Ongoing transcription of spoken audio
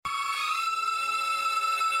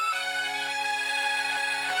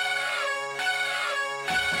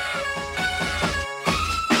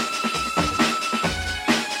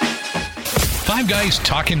Five guys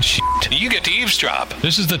talking shit. You get to eavesdrop.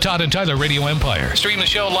 This is the Todd and Tyler Radio Empire. Stream the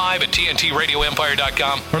show live at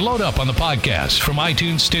TNTRadioEmpire.com or load up on the podcast from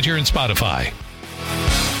iTunes, Stitcher, and Spotify.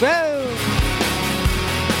 Whoa!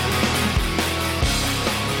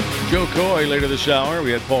 Joe Coy later this hour. We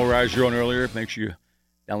had Paul Reiser on earlier. Make sure you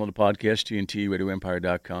download the podcast,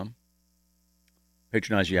 TNTRadioEmpire.com.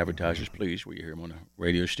 Patronize the advertisers, please, where you hear them on the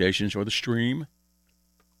radio stations or the stream.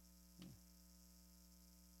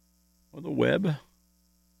 Or the web.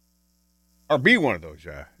 Or be one of those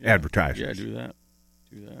advertisers. Yeah, do that.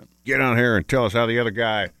 Do that. Get on here and tell us how the other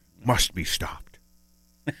guy must be stopped.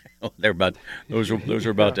 Those are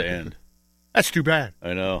about to end. That's too bad.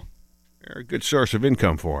 I know. They're a good source of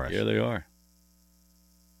income for us. Yeah, they are.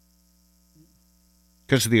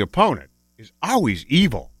 Because the opponent is always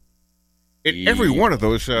evil. In every one of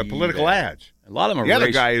those political ads. A lot of them are The other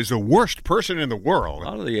racist. guy is the worst person in the world. A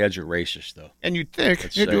lot of the ads are racist, though. And you'd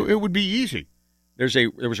think it would be easy. There was a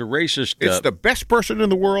racist... It's the best person in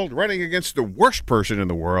the world running against the worst person in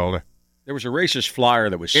the world. There was a racist flyer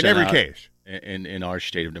that was sent in every out case in our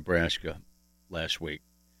state of Nebraska last week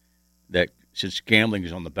that since gambling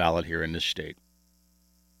is on the ballot here in this state,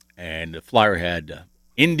 and the flyer had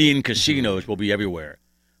Indian casinos will be everywhere.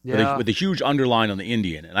 Yeah. With a huge underline on the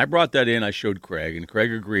Indian. And I brought that in. I showed Craig, and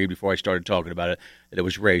Craig agreed before I started talking about it that it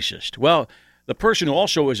was racist. Well, the person who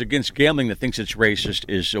also is against gambling that thinks it's racist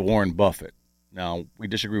is Warren Buffett. Now, we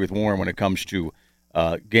disagree with Warren when it comes to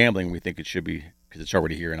gambling. We think it should be, because it's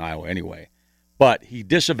already here in Iowa anyway. But he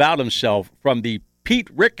disavowed himself from the Pete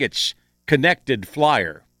Ricketts connected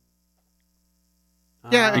flyer.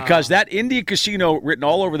 Yeah, because that Indian casino written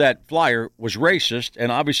all over that flyer was racist,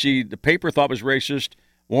 and obviously the paper thought it was racist.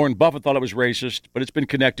 Warren Buffett thought it was racist, but it's been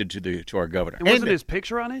connected to our governor. And wasn't his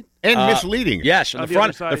picture on it? And misleading. Yes, on On the the front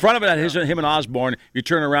other side. the front of it had him and Osborne. You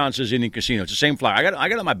turn around, it says Indian Casino. It's the same flyer. I got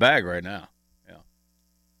it in my bag right now. Yeah,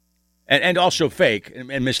 and also fake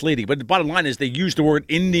and misleading. But the bottom line is they used the word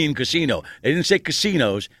Indian Casino. They didn't say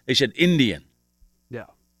casinos. They said Indian. Yeah.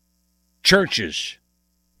 Churches.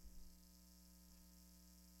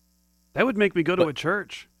 That would make me go to a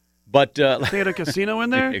church. But They had a casino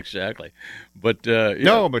in there? exactly. But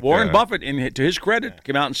but Warren Buffett, to his credit,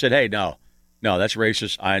 came out and said, "Hey, no, that's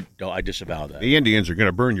racist. I disavow that." The Indians are going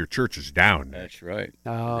to burn your churches down. That's right.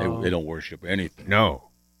 Oh. They don't worship anything.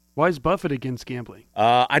 No. Why is Buffett against gambling?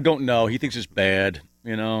 I don't know. He thinks it's bad,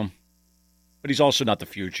 but he's also not the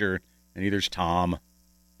future, and neither's Tom.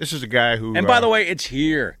 This is a guy who... And by the way, it's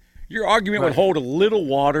here. Your argument would hold a little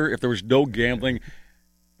water if there was no gambling,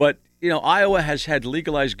 but Iowa has had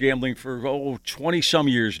legalized gambling for 20-some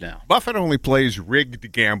years now. Buffett only plays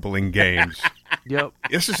rigged gambling games. Yep.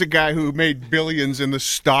 This is a guy who made billions in the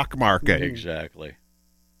stock market. Exactly.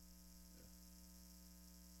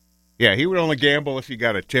 Yeah, he would only gamble if he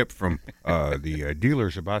got a tip from the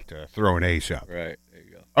dealers about to throw an ace up. Right. There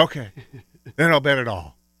you go. Okay. Then I'll bet it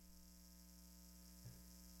all.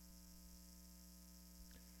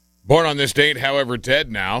 Born on this date, however,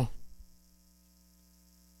 dead now.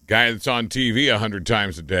 Guy that's on TV 100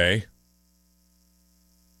 times a day.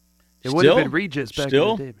 It would have been Regis back in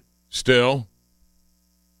the day. Still.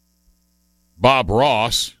 Bob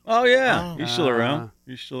Ross. Oh, yeah. He's still around.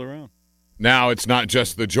 Now it's not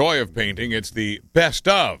just the joy of painting, it's the best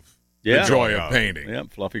of the joy of painting. Yeah,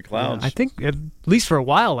 fluffy clouds. I think at least for a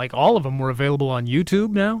while, all of them were available on YouTube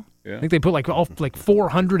now. Yeah. I think they put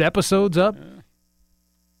 400 epasodes up. Yeah.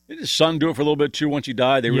 Did his son do it for a little bit, too, once he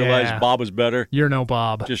died? They realized Bob was better. You're no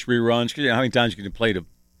Bob. Just reruns. Because how many times can you play to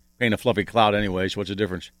paint a fluffy cloud anyway, so what's the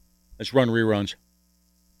difference? Let's run reruns.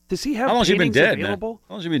 Does he have How long has he been dead, available? man?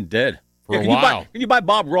 How long has he been dead? For a while. Can you buy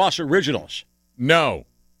Bob Ross originals? No.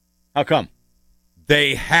 How come?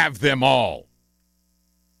 They have them all.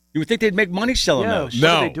 You would think they'd make money selling those. What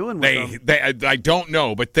are they doing with them? I don't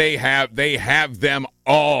know, but they have them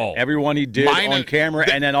all. Everyone he did on camera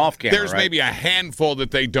and then off camera. There's right? maybe a handful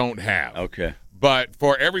that they don't have. Okay. But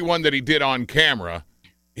for everyone that he did on camera,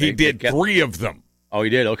 he did 3 of them. Oh, he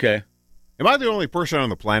did? Okay. Am I the only person on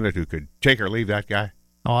the planet who could take or leave that guy?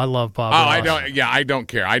 Oh, I love Bob Oh, Ross. I don't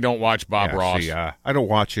care. I don't watch Bob Ross. See, I don't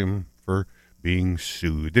watch him for being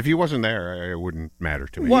soothed. If he wasn't there, it wouldn't matter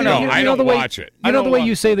to me. Well, no, I don't watch it. You know the way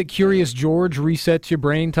you say that Curious George resets your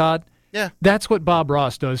brain, Todd? Yeah. That's what Bob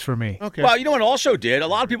Ross does for me. Okay. Well, you know what also did? A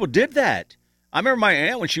lot of people did that. I remember my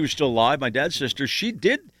aunt, when she was still alive, my dad's sister, she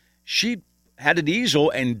had an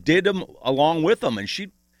easel and did them along with them.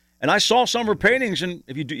 And I saw some of her paintings, and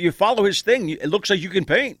if you follow his thing, it looks like you can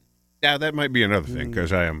paint. Yeah, that might be another thing,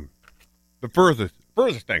 because I am the furthest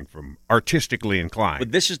thing from artistically inclined.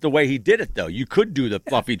 But this is the way he did it, though. You could do the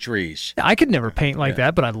fluffy trees. I could never paint like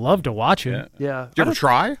that, but I'd love to watch it. Yeah. Did you ever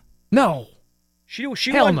try? No. Hell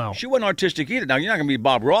wasn't, no. She wasn't artistic either. Now, you're not going to be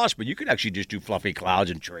Bob Ross, but you could actually just do fluffy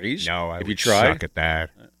clouds and trees. No, I if would you try. suck at that.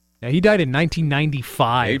 Yeah, he died in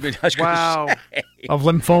 1995 Wow. of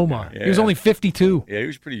lymphoma. Yeah. He was only 52. Yeah, he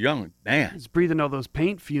was pretty young. Man. He's breathing all those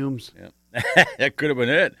paint fumes. Yeah. That could have been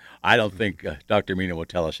it. I don't think Dr. Mina will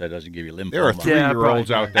tell us that doesn't give you lymphoma. There are Yeah, 3-year-olds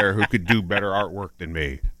probably. out there who could do better artwork than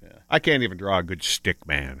me. I can't even draw a good stick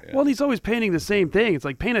man. Yeah. Well, he's always painting the same thing. It's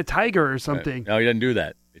like paint a tiger or something. No, he doesn't do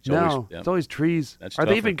that. It's It's always trees. That's Are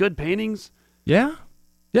they tougher. even good paintings? Yeah.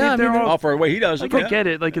 Yeah, I They're mean, all- Oh, for the way he does I it. don't yeah. get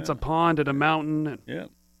it. Like it's a pond and a mountain. And Yeah.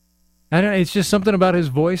 I don't know, it's just something about his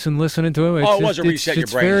voice and listening to him. It's Oh, it just, was a reset your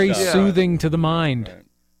it's brain very stuff. soothing to the mind. Right.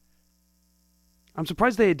 I'm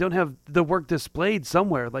surprised they don't have the work displayed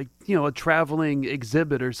somewhere, like, a traveling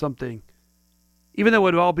exhibit or something. Even though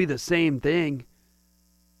it would all be the same thing,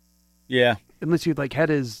 Yeah. unless you had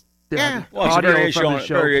his Yeah. Well, it's a audio variation, from on, the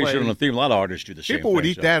show variation played. on the theme. A lot of artists do the same People would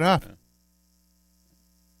thing, eat so, that up. yeah.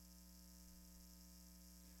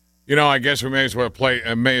 You know, I guess we may as well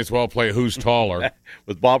play Who's Taller.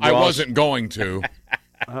 With Bob Ross. I wasn't going to,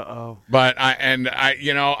 Uh-oh. but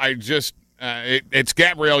it's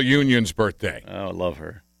Gabrielle Union's birthday. Oh, I love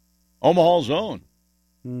her. Omaha's own.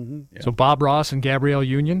 Mm-hmm. Yeah. So Bob Ross and Gabrielle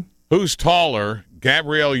Union? Who's taller,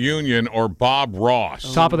 Gabrielle Union or Bob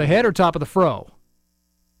Ross? Top of the head or top of the fro?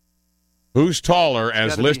 Who's taller,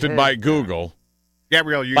 as Gotta be listed head. by Google?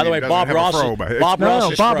 Gabrielle Union By the way, doesn't Bob have Ross. a fro, but it's- Bob No,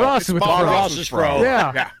 Ross is Bob fro. Ross is with Bob the fro. Ross's fro.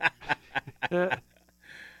 Yeah.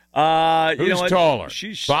 Who's you know what? taller?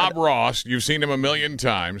 She's Bob Ross, you've seen him a million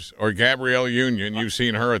times, or Gabrielle Union, you've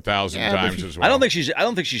seen her 1,000 Yeah, but times as well. I don't think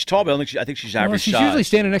she's tall, but I think she's Well, average she's size. usually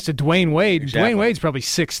standing next to Dwayne Wade. Exactly. Dwayne Wade's probably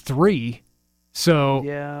 6'3". So,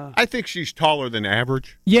 Yeah. I think she's taller than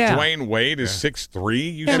average. yeah. Dwayne Wade is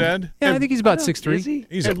 6'3", you yeah. said? Yeah, I think he's about Is 6'3". he?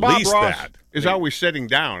 He's And at Bob least Ross that. is always sitting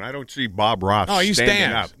down. I don't see Bob Ross No, he standing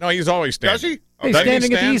stands. up. No, he's always standing. Does he? He's Doesn't he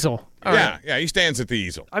standing at the stand? easel. Yeah, he stands at the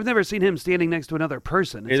easel. I've never seen him standing next to another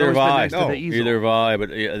person. It's Either always have been I. next to the easel. Either have I. But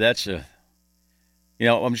that's a.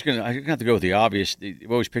 I'm gonna have to go with the obvious. We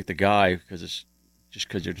always pick the guy because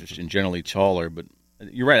they're just generally taller. But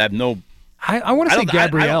you're right. I have no. I want to say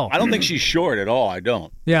Gabrielle. I don't think she's short at all. I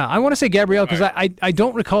don't. Yeah, I want to say Gabrielle because I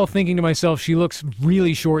don't recall thinking to myself she looks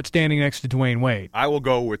really short standing next to Dwayne Wade. I will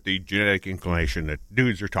go with the genetic inclination that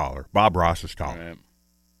dudes are taller. Bob Ross is taller.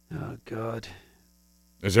 Right. Oh, God.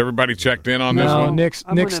 Has everybody checked in on this No, one? Nick's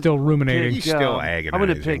I'm gonna still ruminating. He's still I'm going to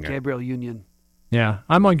agonizing. pick Gabrielle Union. Yeah,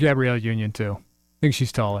 I'm on Gabrielle Union too. I think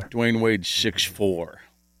she's taller. Dwayne Wade's 6'4".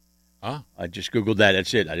 Huh? I just googled that.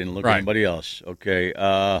 That's it. I didn't look Right. at anybody else. Okay.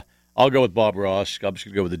 I'll go with Bob Ross. I'm just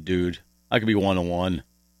gonna go with the dude. I could be 1-1.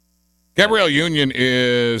 Gabrielle Union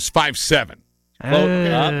is 5'7".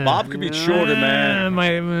 Bob could be shorter, man.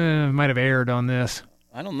 Might have erred on this.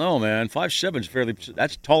 I don't know, man. 5'7" is fairly.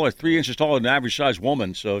 That's taller, 3 inches taller than an average sized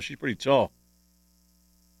woman. So she's pretty tall.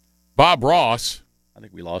 Bob Ross, I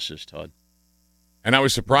think we lost this, Todd. and I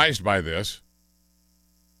was surprised by this,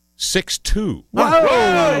 6'2".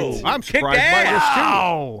 Whoa! I'm Kick surprised by this, too.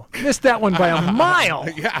 Oh, missed that one by a mile.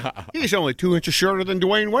 Yeah. He's only 2 inches shorter than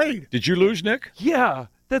Dwayne Wade. Did you lose, Nick? Yeah.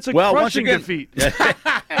 That's a Well, once crushing again- defeat.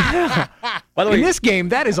 By the In way, this game,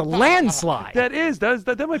 that is a landslide. That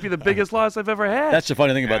might be the biggest loss I've ever had. that's the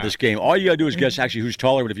funny thing about this game. All you gotta do is guess actually who's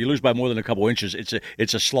taller. But if you lose by more than a couple inches,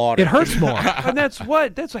 it's a slaughter. It hurts more. And that's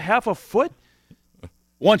what? That's a half a foot?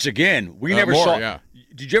 Once again, we never more, saw. yeah.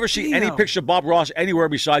 Did you ever see any Damn. picture of Bob Ross anywhere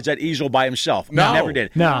besides that easel by himself? No. Never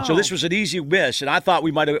did. No. So this was an easy miss, and I thought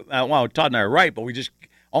we might have. Well, Todd and I are right, but we just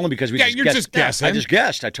only because we Yeah, just you're guessed. just guessing. I just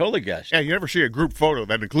guessed. I totally guessed. Yeah, you never see a group photo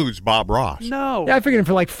that includes Bob Ross. No. Yeah, I figured him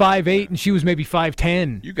for like 5'8", and she was maybe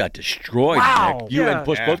 5'10". You got destroyed, Wow. Nick. You Yeah. and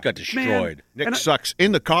Puss both got destroyed. Nick And I- sucks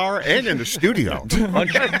in the car and in the studio.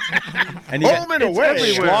 And he Home got and away.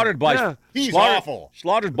 everywhere. slaughtered by. Yeah. He's slaughtered- awful.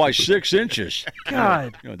 Slaughtered by 6 inches.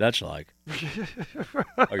 God. You know what that's like.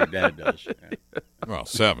 Oh, your dad does. Yeah. Well,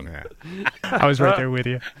 7. I was right there with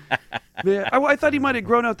you. Man, I thought he might have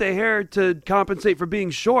grown out the hair to compensate for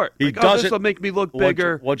being short. He Like, does this it- will make me look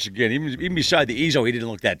bigger. Once again, even beside the easel, he didn't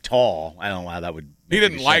look that tall. I don't know how that would. He make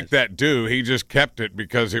didn't any like sense. that do. He just kept it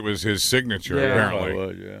because it was his signature, Yeah. apparently.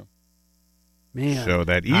 Oh, yeah. Man. So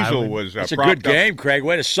that easel was That's a propped good game, Craig.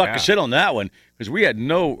 Way to suck us in on that one because we had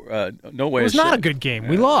no way. It was of not a saying- good game.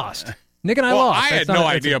 We lost. Nick and I Well, lost. I That's had not- no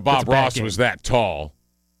that's idea a Bob bad Ross game. was that tall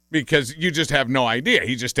because you just have no idea.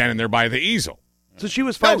 He's just standing there by the easel. So she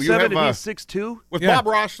was No, 5'7" you have, and he's 6'2"? With Yeah. Bob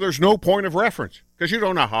Ross, there's no point of reference because you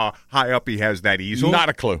don't know how high up he has that easel. Not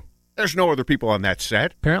a clue. There's no other people on that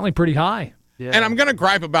set. Apparently pretty high. Yeah. And I'm going to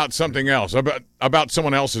gripe about something else, about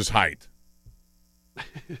someone else's height.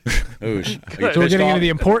 Who's? So we're getting into the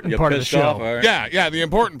important part of the show. All right. Yeah, the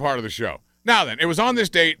important part of the show. Now then, it was on this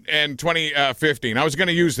date in 2015. I was going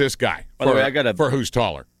to use this guy By the way, for Who's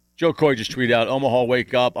Taller. Joe Coy just tweeted out, Omaha,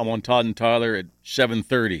 wake up. I'm on Todd and Tyler at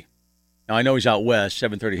 7:30. Now, I know he's out west,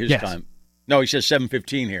 7:30 his time. No, he says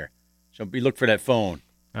 7:15 here. So be look for that phone.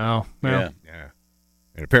 Oh, well. Yeah.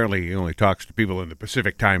 And apparently he only talks to people in the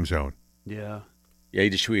Pacific time zone. Yeah. Yeah, he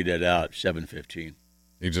just tweeted that out, 7:15.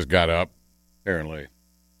 He just got up. Apparently.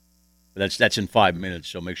 But that's in 5 minutes,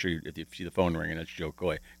 so make sure if you see the phone ringing, that's Joe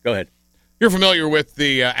Coy. Go ahead. You're familiar with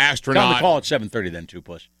the astronaut. Tell him to call at 7:30 then, too,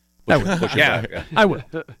 push him back. Yeah. I would.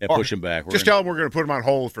 Yeah, push him back. Just tell him we're going to put him on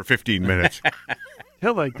hold for 15 minutes.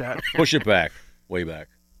 He'll like that. Push it back. Way back.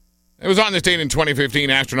 It was on this date in 2015.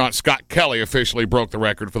 Astronaut Scott Kelly officially broke the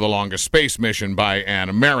record for the longest space mission by an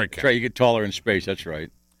American. That's right. You get taller in space. That's right.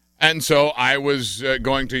 And so I was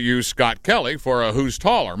going to use Scott Kelly for a Who's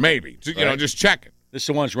Taller, maybe. Just check it. This is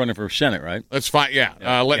the one that's running for Senate, right? Let's find.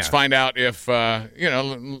 Let's find out if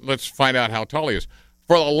let's find out how tall he is.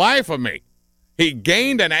 For the life of me, he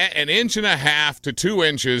gained an inch and a half to 2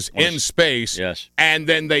 inches in space. Yes. And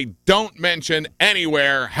then they don't mention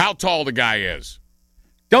anywhere how tall the guy is.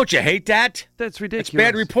 Don't you hate that? That's ridiculous. It's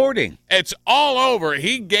bad reporting. It's all over.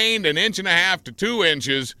 He gained an inch and a half to 2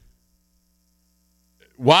 inches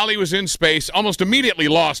while he was in space. Almost immediately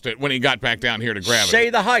lost it when he got back down here to gravity. Say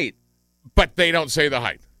the height. But they don't say the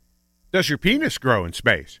height. Does your penis grow in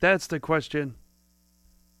space? That's the question.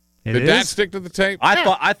 Did that stick to the tape?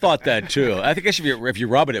 I thought that too. I think if you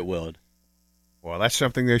rub it, it will. Well, that's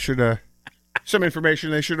something they should some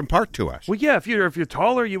information they should impart to us. Well, yeah, if you're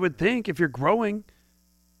taller, you would think if you're growing.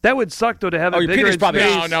 That would suck, though, to have it your bigger penis in probably,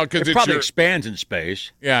 space. No, because it probably expands in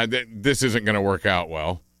space. Yeah, this isn't going to work out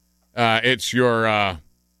well. It's your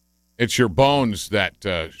bones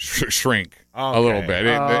that shrink a little bit,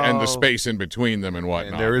 and the space in between them and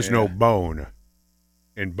whatnot. And there is no bone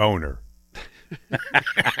in boner.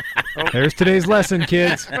 There's today's lesson,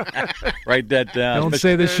 kids. Write that down. Don't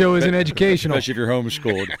say this show isn't educational. Especially if you're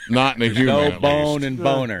homeschooled. Not in a human. No bone and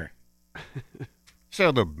boner.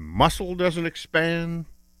 So the muscle doesn't expand?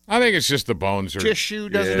 I think it's just the bones. Tissue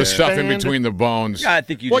doesn't The stuff in expand? between the bones. Yeah, I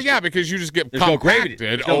think you. Well, yeah, because you just get compacted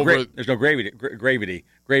There's no gravity.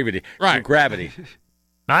 Right. Gravity.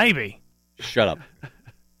 Maybe. Shut up.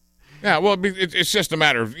 Yeah, well, it's just a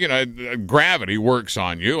matter of, gravity works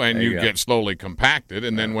on you, and you get slowly compacted,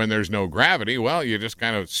 and then when there's no gravity, well, you just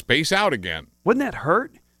kind of space out again. Wouldn't that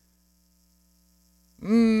hurt?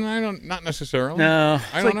 Not necessarily. No. I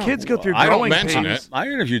It's don't like know. kids go through I don't growing mention pains. it. I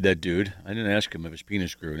interviewed that dude. I didn't ask him if his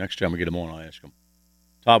penis grew. Next time we get him on, I'll ask him.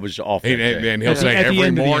 Todd was off that day. And he'll At the- say at the every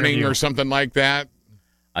end of the morning interview. or something like that.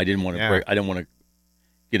 I didn't want to. Yeah. I didn't want to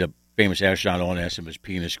get a famous astronaut on and ask him if his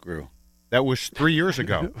penis grew. That was 3 years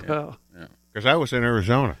ago, Well, because I was in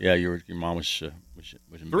Arizona. Yeah, your mom was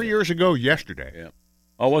in 3 years ago yesterday. Yeah.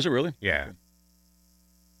 Oh, was it really? Yeah.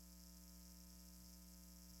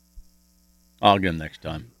 I'll get him next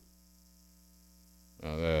time.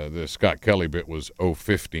 The Scott Kelly bit was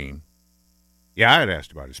 015. Yeah, I had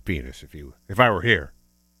asked about his penis if I were here.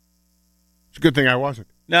 It's a good thing I wasn't.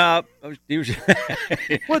 No, he was.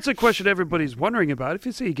 what's a question everybody's wondering about? If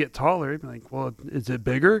you say you get taller, you'd be like, well, is it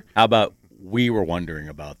bigger? How about we were wondering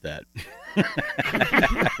about that?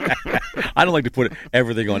 I don't like to put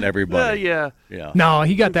everything on everybody. Yeah. No,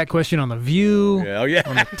 he got that question on The View, Yeah. Oh, yeah.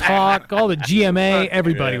 on The Talk, all the GMA.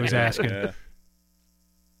 Everybody was asking. Yeah.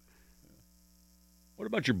 What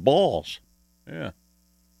about your balls? Yeah.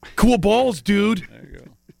 Cool balls, dude. There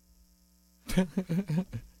you go.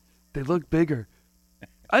 They look bigger.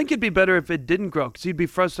 I think it'd be better if it didn't grow, because you'd be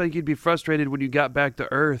frustrated when you got back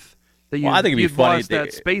to Earth. That you, Well, I think it'd be you'd funny lost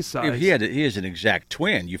that space size. if he is an exact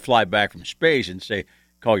twin. You fly back from space and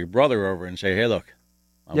call your brother over and say, "Hey, look,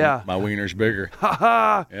 my wiener's bigger." Ha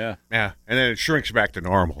ha! Yeah, Yeah, and then it shrinks back to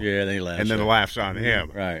normal. yeah. Then he laughs. and then the laughs on him.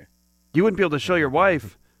 Right? You wouldn't be able to show your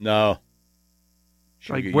wife. No.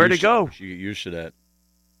 Like, where'd it go? She get used to that.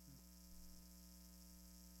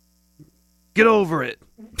 Get over it.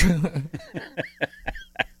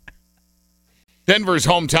 Denver's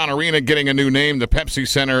hometown arena getting a new name. The Pepsi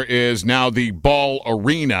Center is now the Ball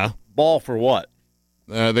Arena. Ball for what?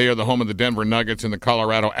 They are the home of the Denver Nuggets and the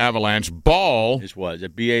Colorado Avalanche. Ball. Is what? Is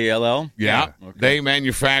it BALL? Yeah. Okay. They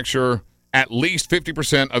manufacture at least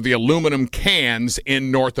 50% of the aluminum cans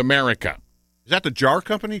in North America. Is that the jar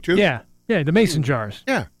company, too? Yeah, the mason jars,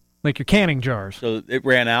 Yeah. like your canning jars. So it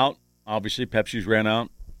ran out. Obviously, Pepsi's ran out.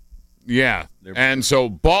 Yeah. And so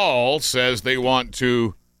Ball says they want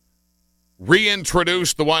to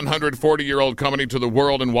reintroduce the 140-year-old company to the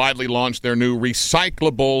world and widely launch their new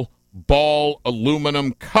recyclable Ball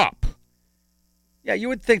aluminum cup. Yeah, you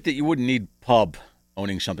would think that you wouldn't need Pub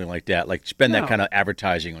owning something like that. Like spend that kind of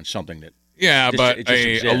advertising on something that. Yeah, It but just a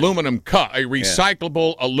exists. aluminum cup, a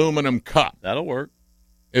recyclable aluminum cup That'll work.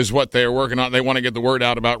 is what they're working on. They want to get the word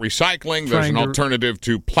out about recycling. There's an Trying to- alternative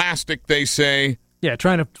to plastic, they say. Yeah,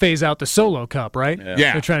 trying to phase out the Solo Cup, right? Yeah.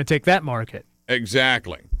 They're trying to take that market.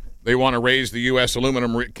 Exactly. They want to raise the U.S.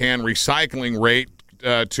 aluminum can recycling rate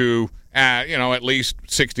to, at least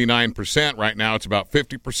 69%. Right now it's about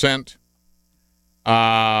 50%.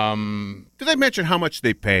 Did they mention how much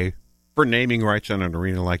they pay for naming rights on an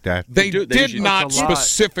arena like that? They do- they did usually- not That's a lot.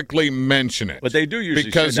 specifically mention it. But they do usually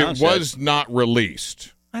because it announce was that. not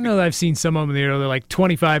released. I know that I've seen some of them there. They're like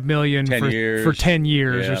 $25 million 10 for years. 10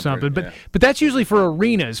 years Yeah, or something. yeah. But that's usually for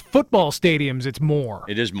arenas. Football stadiums, it's more.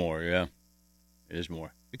 It is more, yeah. It is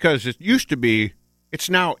more. Because it used to be, it's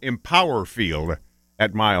now Empower Field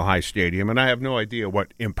at Mile High Stadium, and I have no idea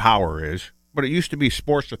what Empower is, but it used to be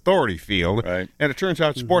Sports Authority Field, Right. and it turns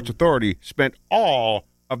out Sports Authority spent all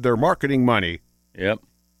of their marketing money Yep.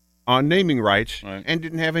 on naming rights Right. and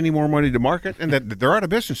didn't have any more money to market, and that they're out of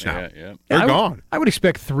business now. Yeah. They're gone. I would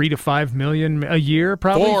expect $3 to $5 million a year,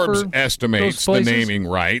 probably. Forbes for estimates those the places. naming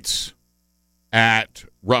rights at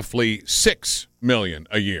roughly $6 million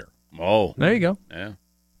a year. Oh, There you go. yeah.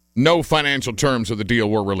 No financial terms of the deal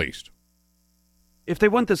were released. If they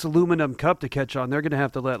want this aluminum cup to catch on, they're going to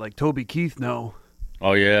have to let like Toby Keith know.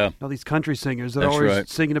 Oh, yeah. All these country singers that are That's always right.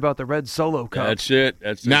 singing about the red Solo Cup. That's it.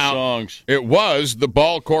 That's the Now, songs. it was the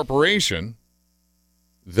Ball Corporation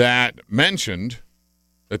that mentioned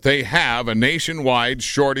that they have a nationwide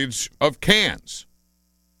shortage of cans.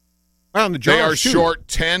 Well, and the They are jars, too. short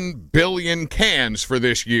 10 billion cans for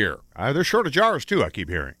this year. They're short of jars, too, I keep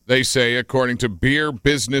hearing. They say, according to Beer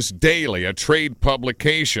Business Daily, a trade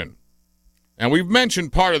publication. And we've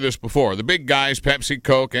mentioned part of this before. The big guys, Pepsi,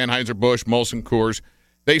 Coke, Anheuser-Busch, Molson Coors,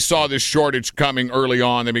 they saw this shortage coming early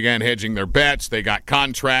on. They began hedging their bets. They got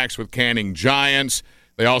contracts with canning giants.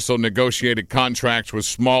 They also negotiated contracts with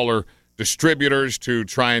smaller distributors to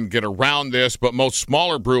try and get around this. But most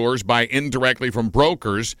smaller brewers buy indirectly from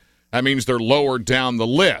brokers. That means they're lower down the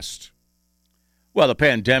list. Well, the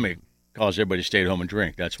pandemic caused everybody to stay at home and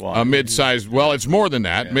drink. That's why. A mid-sized, well, it's more than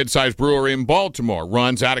that. Yeah. Mid-sized brewery in Baltimore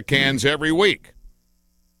runs out of cans every week.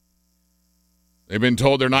 They've been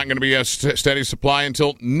told they're not going to be a steady supply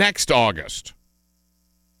until next August.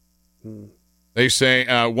 They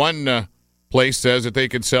say one place says that they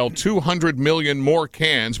could sell 200 million more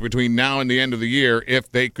cans between now and the end of the year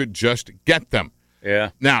if they could just get them.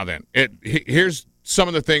 Yeah. Now then, here's some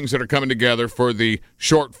of the things that are coming together for the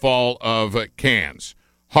shortfall of cans.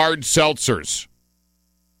 Hard seltzers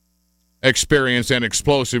experience an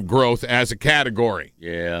explosive growth as a category.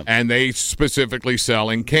 Yeah. And they specifically sell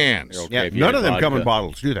in cans. They're okay Yeah, if you none had of them come in vodka.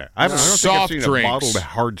 bottles, do they? I don't think Soft I've seen drinks. a bottled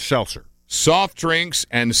hard seltzer. Soft drinks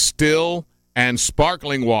and still and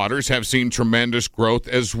sparkling waters have seen tremendous growth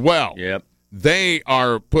as well. Yep. They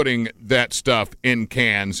are putting that stuff in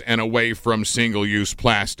cans and away from single-use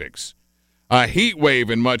plastics. A heat wave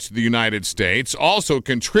in much of the United States also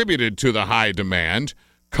contributed to the high demand.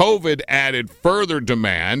 COVID added further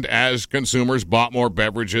demand as consumers bought more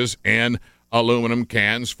beverages in aluminum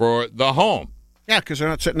cans for the home. Yeah, because they're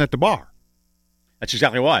not sitting at the bar. That's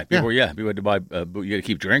exactly why. Yeah. People had to buy. You got to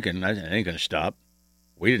keep drinking. That ain't going to stop.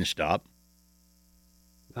 We didn't stop.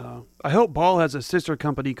 I hope Ball has a sister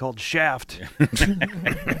company called Shaft.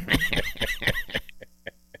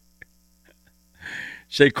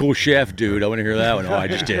 Say cool chef, dude. I want to hear that one. Oh, I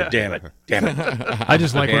just did. Damn it. I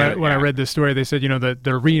just like Damn it. when I read this story, they said, the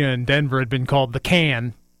arena in Denver had been called the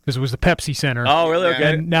Can because it was the Pepsi Center. Oh, really?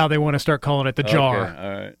 Okay. And now they want to start calling it the Jar. Okay.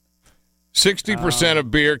 All right. 60% of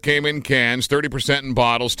beer came in cans, 30% in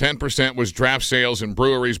bottles, 10% was draft sales in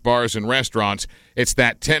breweries, bars, and restaurants. It's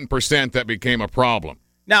that 10% that became a problem.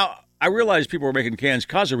 Now, I realize people are making cans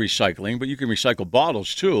because of recycling, but you can recycle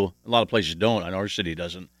bottles, too. A lot of places don't. I know our city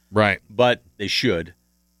doesn't. Right. But they should.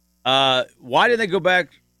 Why didn't they go back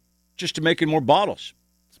just to making more bottles?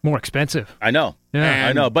 It's more expensive. I know. Yeah.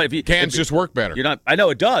 I know. But if you Cans if just work better. you're not, I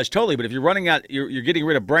know it does totally. But if you're running out, you're getting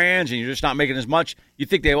rid of brands and you're just not making as much. You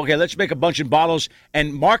think okay, let's make a bunch of bottles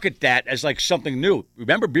and market that as like something new.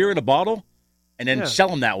 Remember beer in a bottle, and then Yeah. sell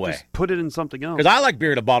them that way. Just put it in something else. Because I like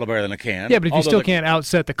beer in a bottle better than a can. Yeah, but if you Although still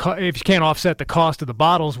the- can't if you can't offset the cost of the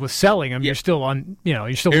bottles with selling them, Yeah. you're still on.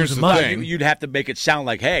 You're still Here's losing the money. thing. you'd have to make it sound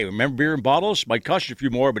like, hey, remember beer in bottles? Might cost you a few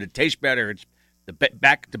more, but it tastes better. It's the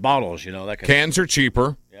back to bottles, that kind of. Cans are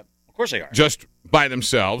cheaper Yep. Of course they are. just by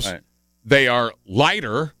themselves. Right. They are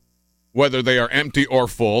lighter, whether they are empty or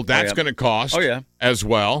full. That's yeah. going to cost Oh, yeah. as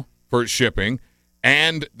well for shipping.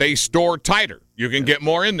 And they store tighter. You can get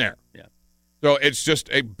more in there. Yeah. So it's just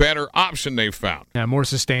a better option they've found. Yeah, more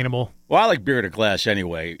sustainable. Well, I like beer in a glass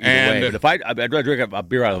anyway. Either way. But I'd rather drink a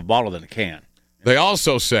beer out of a bottle than a can. They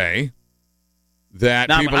also say that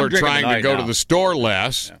people are trying to go to the store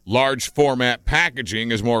less. Yeah. Large format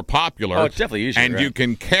packaging is more popular. Oh, it's definitely easier. And you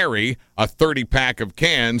can carry a 30-pack of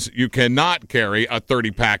cans. You cannot carry a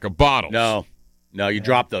 30-pack of bottles. No, you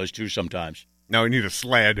drop those too sometimes. No, you need a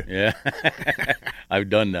sled. Yeah. I've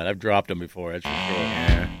done that. I've dropped them before, that's for sure.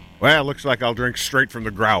 Yeah. Well, it looks like I'll drink straight from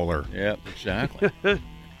the growler. Yeah, exactly.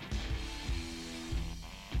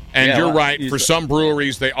 And you're right. For some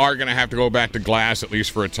breweries, they are going to have to go back to glass, at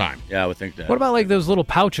least for a time. Yeah, I would think that. What about like those little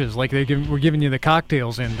pouches, like were giving you the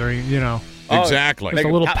cocktails in during, Exactly. Like a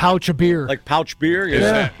little pouch of beer. Like pouch beer?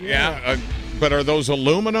 Yeah. But are those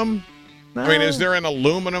aluminum? No. I mean, is there an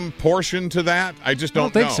aluminum portion to that? I just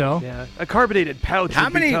don't think know. so. Yeah, a carbonated pouch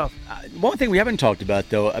would be tough. One thing we haven't talked about,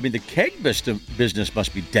 though, I mean, the keg business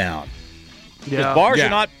must be down. Yeah. Bars are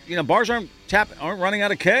not, bars aren't running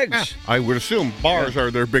out of kegs. Yeah. I would assume bars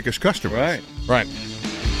are their biggest customers. Right.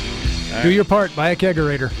 Do your part. Buy a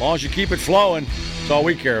kegerator. As long as you keep it flowing, that's all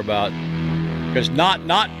we care about. Because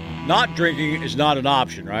not drinking is not an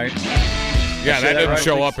option, right? Yeah, that didn't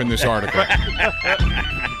show up in this article.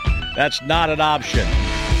 That's not an option.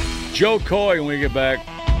 Joe Coy when we get back.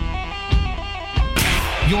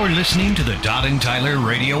 You're listening to the Todd and Tyler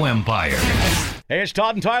Radio Empire. Hey, it's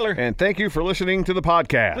Todd and Tyler. And thank you for listening to the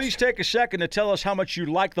podcast. Please take a second to tell us how much you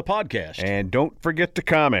like the podcast. And don't forget to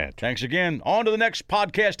comment. Thanks again. On to the next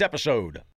podcast episode.